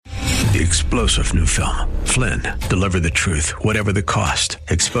The explosive new film, Flynn, deliver the truth, whatever the cost,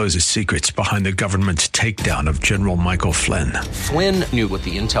 exposes secrets behind the government's takedown of General Michael Flynn. Flynn knew what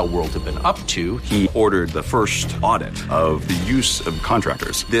the intel world had been up to. He ordered the first audit of the use of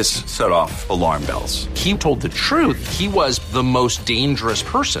contractors. This set off alarm bells. He told the truth. He was the most dangerous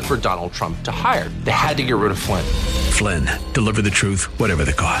person for Donald Trump to hire. They had to get rid of Flynn. Flynn, deliver the truth, whatever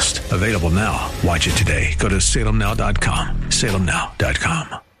the cost. Available now. Watch it today. Go to salemnow.com.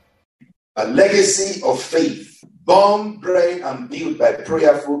 salemnow.com. A legacy of faith, born, bred, and built by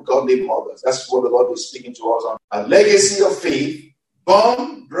prayerful, godly mothers. That's what the Lord is speaking to us on. A legacy of faith,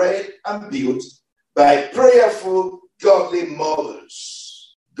 born, bred, and built by prayerful, godly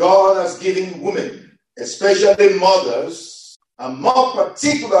mothers. God has given women, especially mothers, and more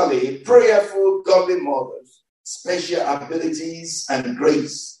particularly prayerful, godly mothers, special abilities and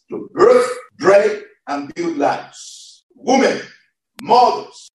grace to birth, bred, and build lives. Women,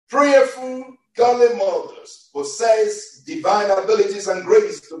 mothers, prayerful, godly mothers possess divine abilities and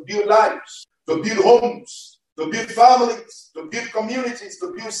grace to build lives, to build homes, to build families, to build communities,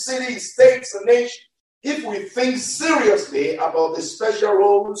 to build cities, states, and nations. If we think seriously about the special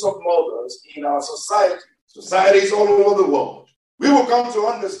roles of mothers in our societies all over the world, we will come to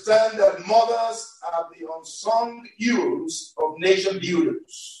understand that mothers are the unsung heroes of nation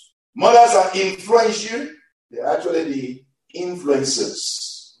builders. Mothers are influential. They're actually the influencers.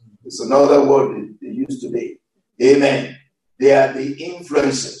 It's another word they use today. Amen. They are the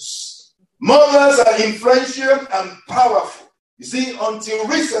influencers. Mothers are influential and powerful. You see, until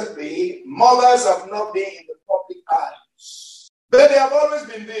recently, mothers have not been in the public eyes. But they have always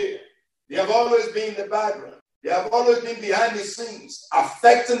been there. They have always been in the background. They have always been behind the scenes,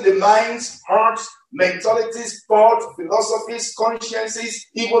 affecting the minds, hearts, mentalities, thoughts, philosophies, consciences,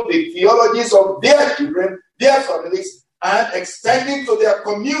 even the theologies of their children, their families, and extending to their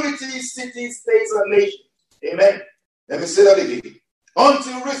communities, cities, states, and nations. Amen. Let me say that again.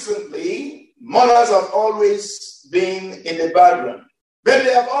 Until recently, mothers have always been in the background. But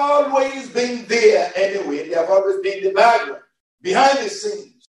they have always been there anyway. They have always been in the background, behind the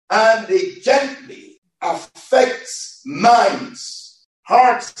scenes. And they gently affect minds,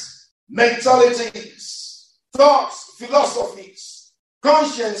 hearts, mentalities, thoughts, philosophies,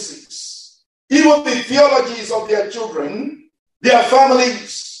 consciences, even the theologies of their children, their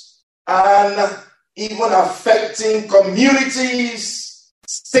families, and even affecting communities,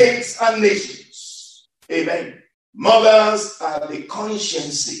 states, and nations. Amen. Mothers are the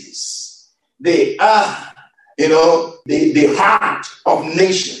consciences. They are, the heart of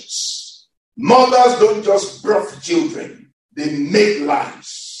nations. Mothers don't just birth children. They make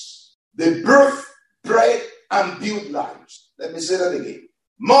lives. They birth, bred, and build lives. Let me say that again.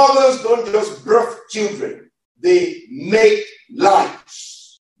 Mothers don't just birth children. They make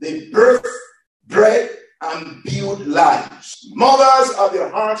lives. They birth, bred, and build lives. Mothers are the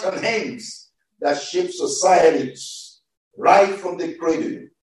hearts and hands that shape societies right from the cradle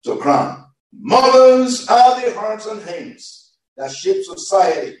to crown. Mothers are the hearts and hands that shape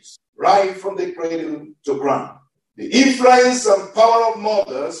societies right from the cradle to crown. The influence and power of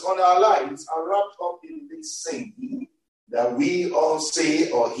mothers on our lives are wrapped up in this saying that we all say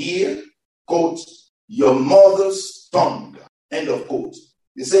or hear, quote, your mother's tongue, end of quote.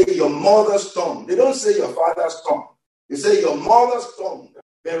 They say your mother's tongue. They don't say your father's tongue. They say your mother's tongue.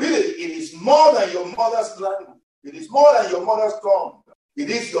 But really, it is more than your mother's language. It is more than your mother's tongue. It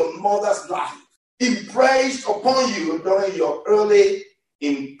is your mother's life, impressed upon you during your early,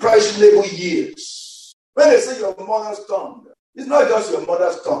 impressionable years. When they say your mother's tongue, it's not just your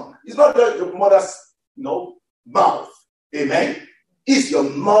mother's tongue. It's not just your mother's, mouth. Amen? It's your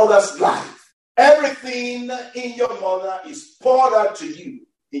mother's life. Everything in your mother is poured out to you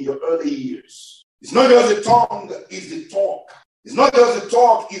in your early years. It's not just the tongue, it's the talk. It's not just the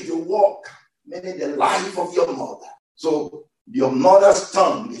talk, it's the walk, meaning the life of your mother. So your mother's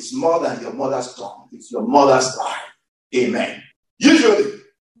tongue is more than your mother's tongue. It's your mother's life. Amen. Usually,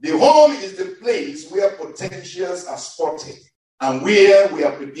 the home is the place where potentials are spotted and where we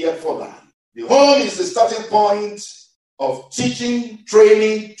are prepared for that. The home is the starting point of teaching,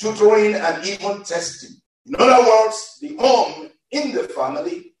 training, tutoring, and even testing. In other words, the home in the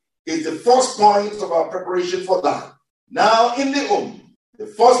family is the first point of our preparation for that. Now, in the home, the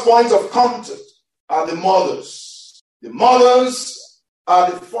first point of contact are the mothers. The mothers are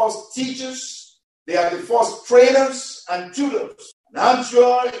the first teachers. They are the first trainers and tutors. And I'm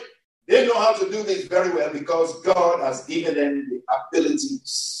sure they know how to do this very well because God has given them the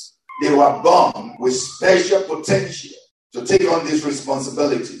abilities. They were born with special potential to take on these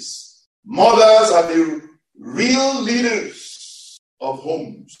responsibilities. Mothers are the real leaders of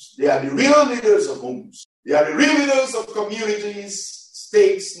homes. They are the real leaders of homes. They are the real leaders of communities,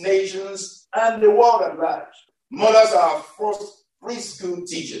 states, nations, and the world at large. Mothers are our first preschool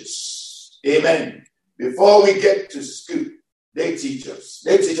teachers. Amen. Before we get to school, they teach us.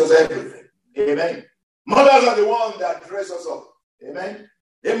 They teach us everything. Amen. Mothers are the ones that dress us up. Amen.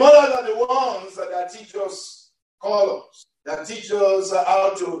 The mothers are the ones that teach us colors, that teach us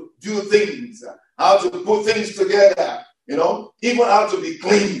how to do things, how to put things together, even how to be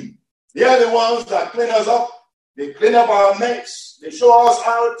clean. They are the ones that clean us up. They clean up our mess. They show us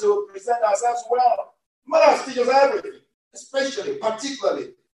how to present ourselves well. Mothers teach us everything, especially,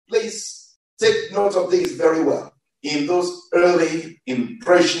 particularly. Please take note of this very well. In those early,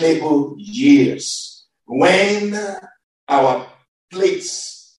 impressionable years, when our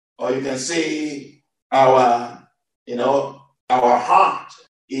plates, or you can say our heart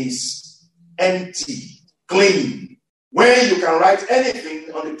is empty, clean, when you can write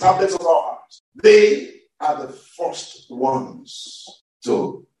anything on the tablets of our heart, they are the first ones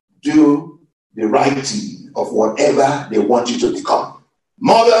to do the writing of whatever they want you to become.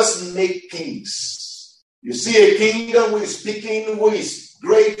 Mothers make kings. You see a king who is speaking, who is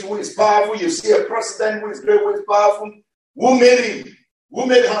great, who is powerful. You see a president who is great, who is powerful. Who made him? Who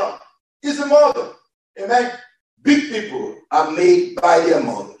made her? It's the mother. Amen. Big people are made by their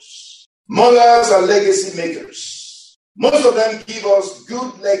mothers. Mothers are legacy makers. Most of them give us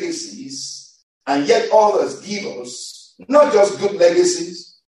good legacies, and yet others give us not just good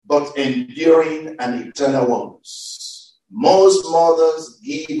legacies, but enduring and eternal ones. Most mothers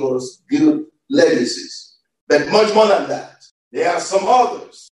give us good legacies, but much more than that, there are some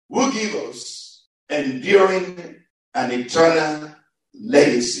others who give us enduring and eternal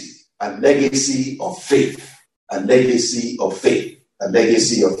legacy, a legacy of faith, a legacy of faith, a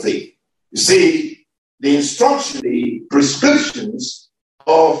legacy of faith. You see, the instruction, the prescriptions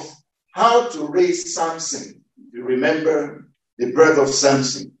of how to raise Samson, you remember the birth of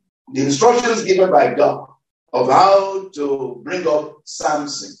Samson, the instructions given by God of how to bring up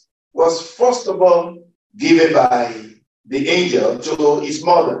Samson was first of all given by the angel to his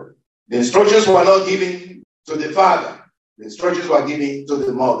mother. The instructions were not given to the father. The instructions were given to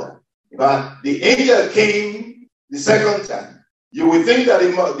the mother. But the angel came the second time. You would think that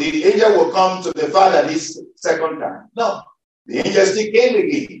the angel will come to the father this second time. No. The angel still came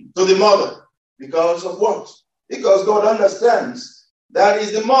again to the mother. Because of what? Because God understands that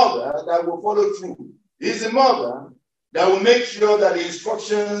is the mother that will follow through. It's the mother that will make sure that the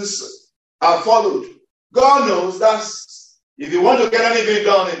instructions are followed. God knows that if you want to get anything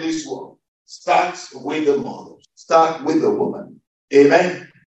done in this world, start with the mother. Start with the woman. Amen.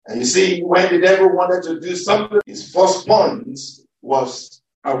 And you see, when the devil wanted to do something, his first point was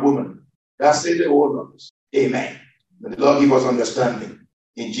a woman. That's it, the whole lot. Amen. May the Lord give us understanding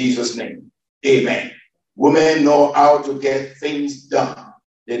in Jesus' name. Amen. Women know how to get things done.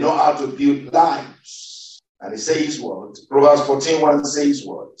 They know how to build lives. And it says what? Proverbs 14:1 says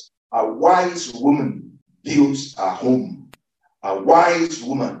what? A wise woman builds a home. A wise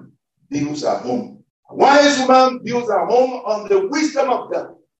woman builds a home. A wise woman builds a home on the wisdom of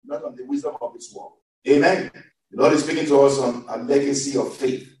God, not on the wisdom of this world. Amen. The Lord is speaking to us on a legacy of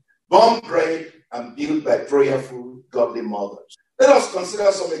faith, born, bred, and built by prayerful, godly mothers. Let us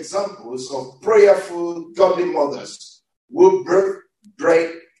consider some examples of prayerful, godly mothers who birthed,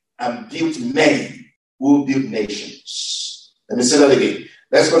 bred, and built men who built nations. Let me say that again.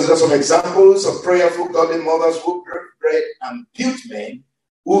 Let's consider some examples of prayerful, godly mothers who birthed, bred, and built men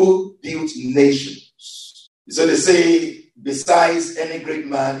who built nations. So they say, besides any great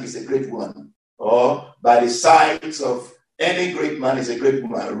man is a great woman, or by the sides of any great man is a great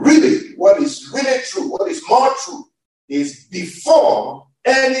woman. Really, what is really true, what is more true, is before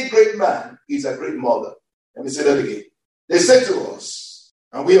any great man is a great mother. Let me say that again. They say to us,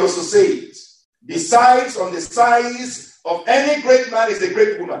 and we also say it, besides on the size of any great man is a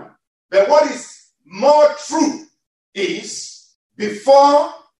great woman. But what is more true is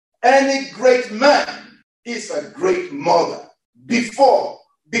before any great man is a great mother. Before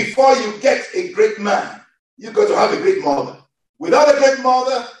you get a great man, you've got to have a great mother. Without a great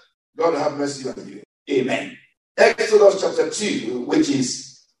mother, God have mercy on you. Amen. Exodus chapter 2, which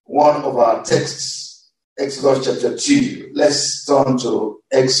is one of our texts. Exodus chapter 2. Let's turn to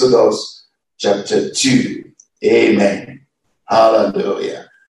Exodus chapter 2. Amen. Hallelujah.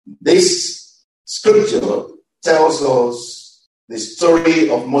 This scripture tells us the story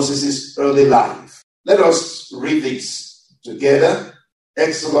of Moses' early life. Let us read this together.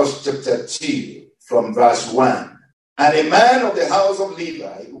 Exodus chapter 2 from verse 1. And a man of the house of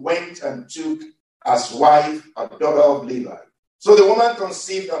Levi went and took as wife a daughter of Levi, So the woman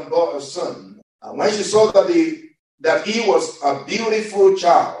conceived and bore a son. And when she saw that he was a beautiful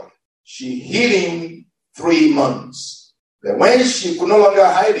child, she hid him 3 months. But when she could no longer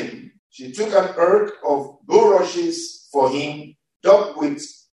hide him, she took an earth of bulrushes for him, daubed with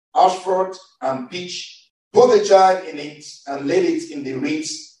asphalt and pitch, put the child in it, and laid it in the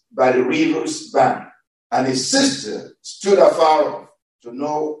reeds by the river's bank. And his sister stood afar off to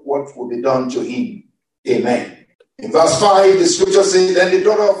know what would be done to him. Amen. In verse 5, the scripture says, Then the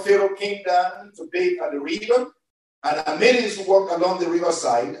daughter of Pharaoh came down to bathe at the river, and her maidens walked along the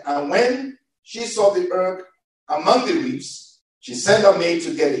riverside. And when she saw the earth among the reeds, she sent her maid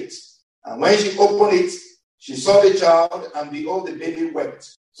to get it. And when she opened it, she saw the child, and behold, the baby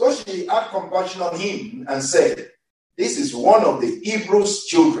wept. So she had compassion on him and said, This is one of the Hebrews'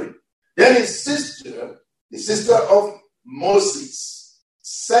 children. Then his sister, the sister of Moses,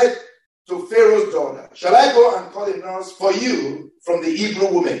 said to Pharaoh's daughter, Shall I go and call a nurse for you from the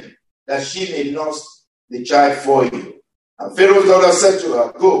Hebrew woman, that she may nurse the child for you? And Pharaoh's daughter said to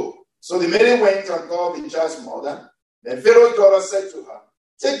her, Go. So the maiden went and called the child's mother. Then Pharaoh's daughter said to her,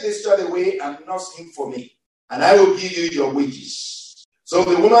 Take this child away and nurse him for me, and I will give you your wages. So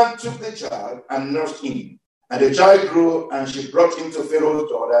the woman took the child and nursed him. And the child grew, and she brought him to Pharaoh's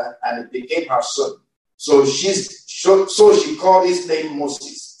daughter, and it became her son. So she called his name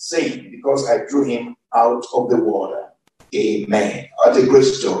Moses, saying, Because I drew him out of the water. Amen. What a great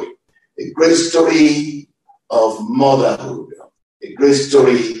story. A great story of motherhood. A great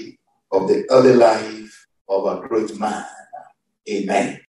story of the early life of a great man. Amen.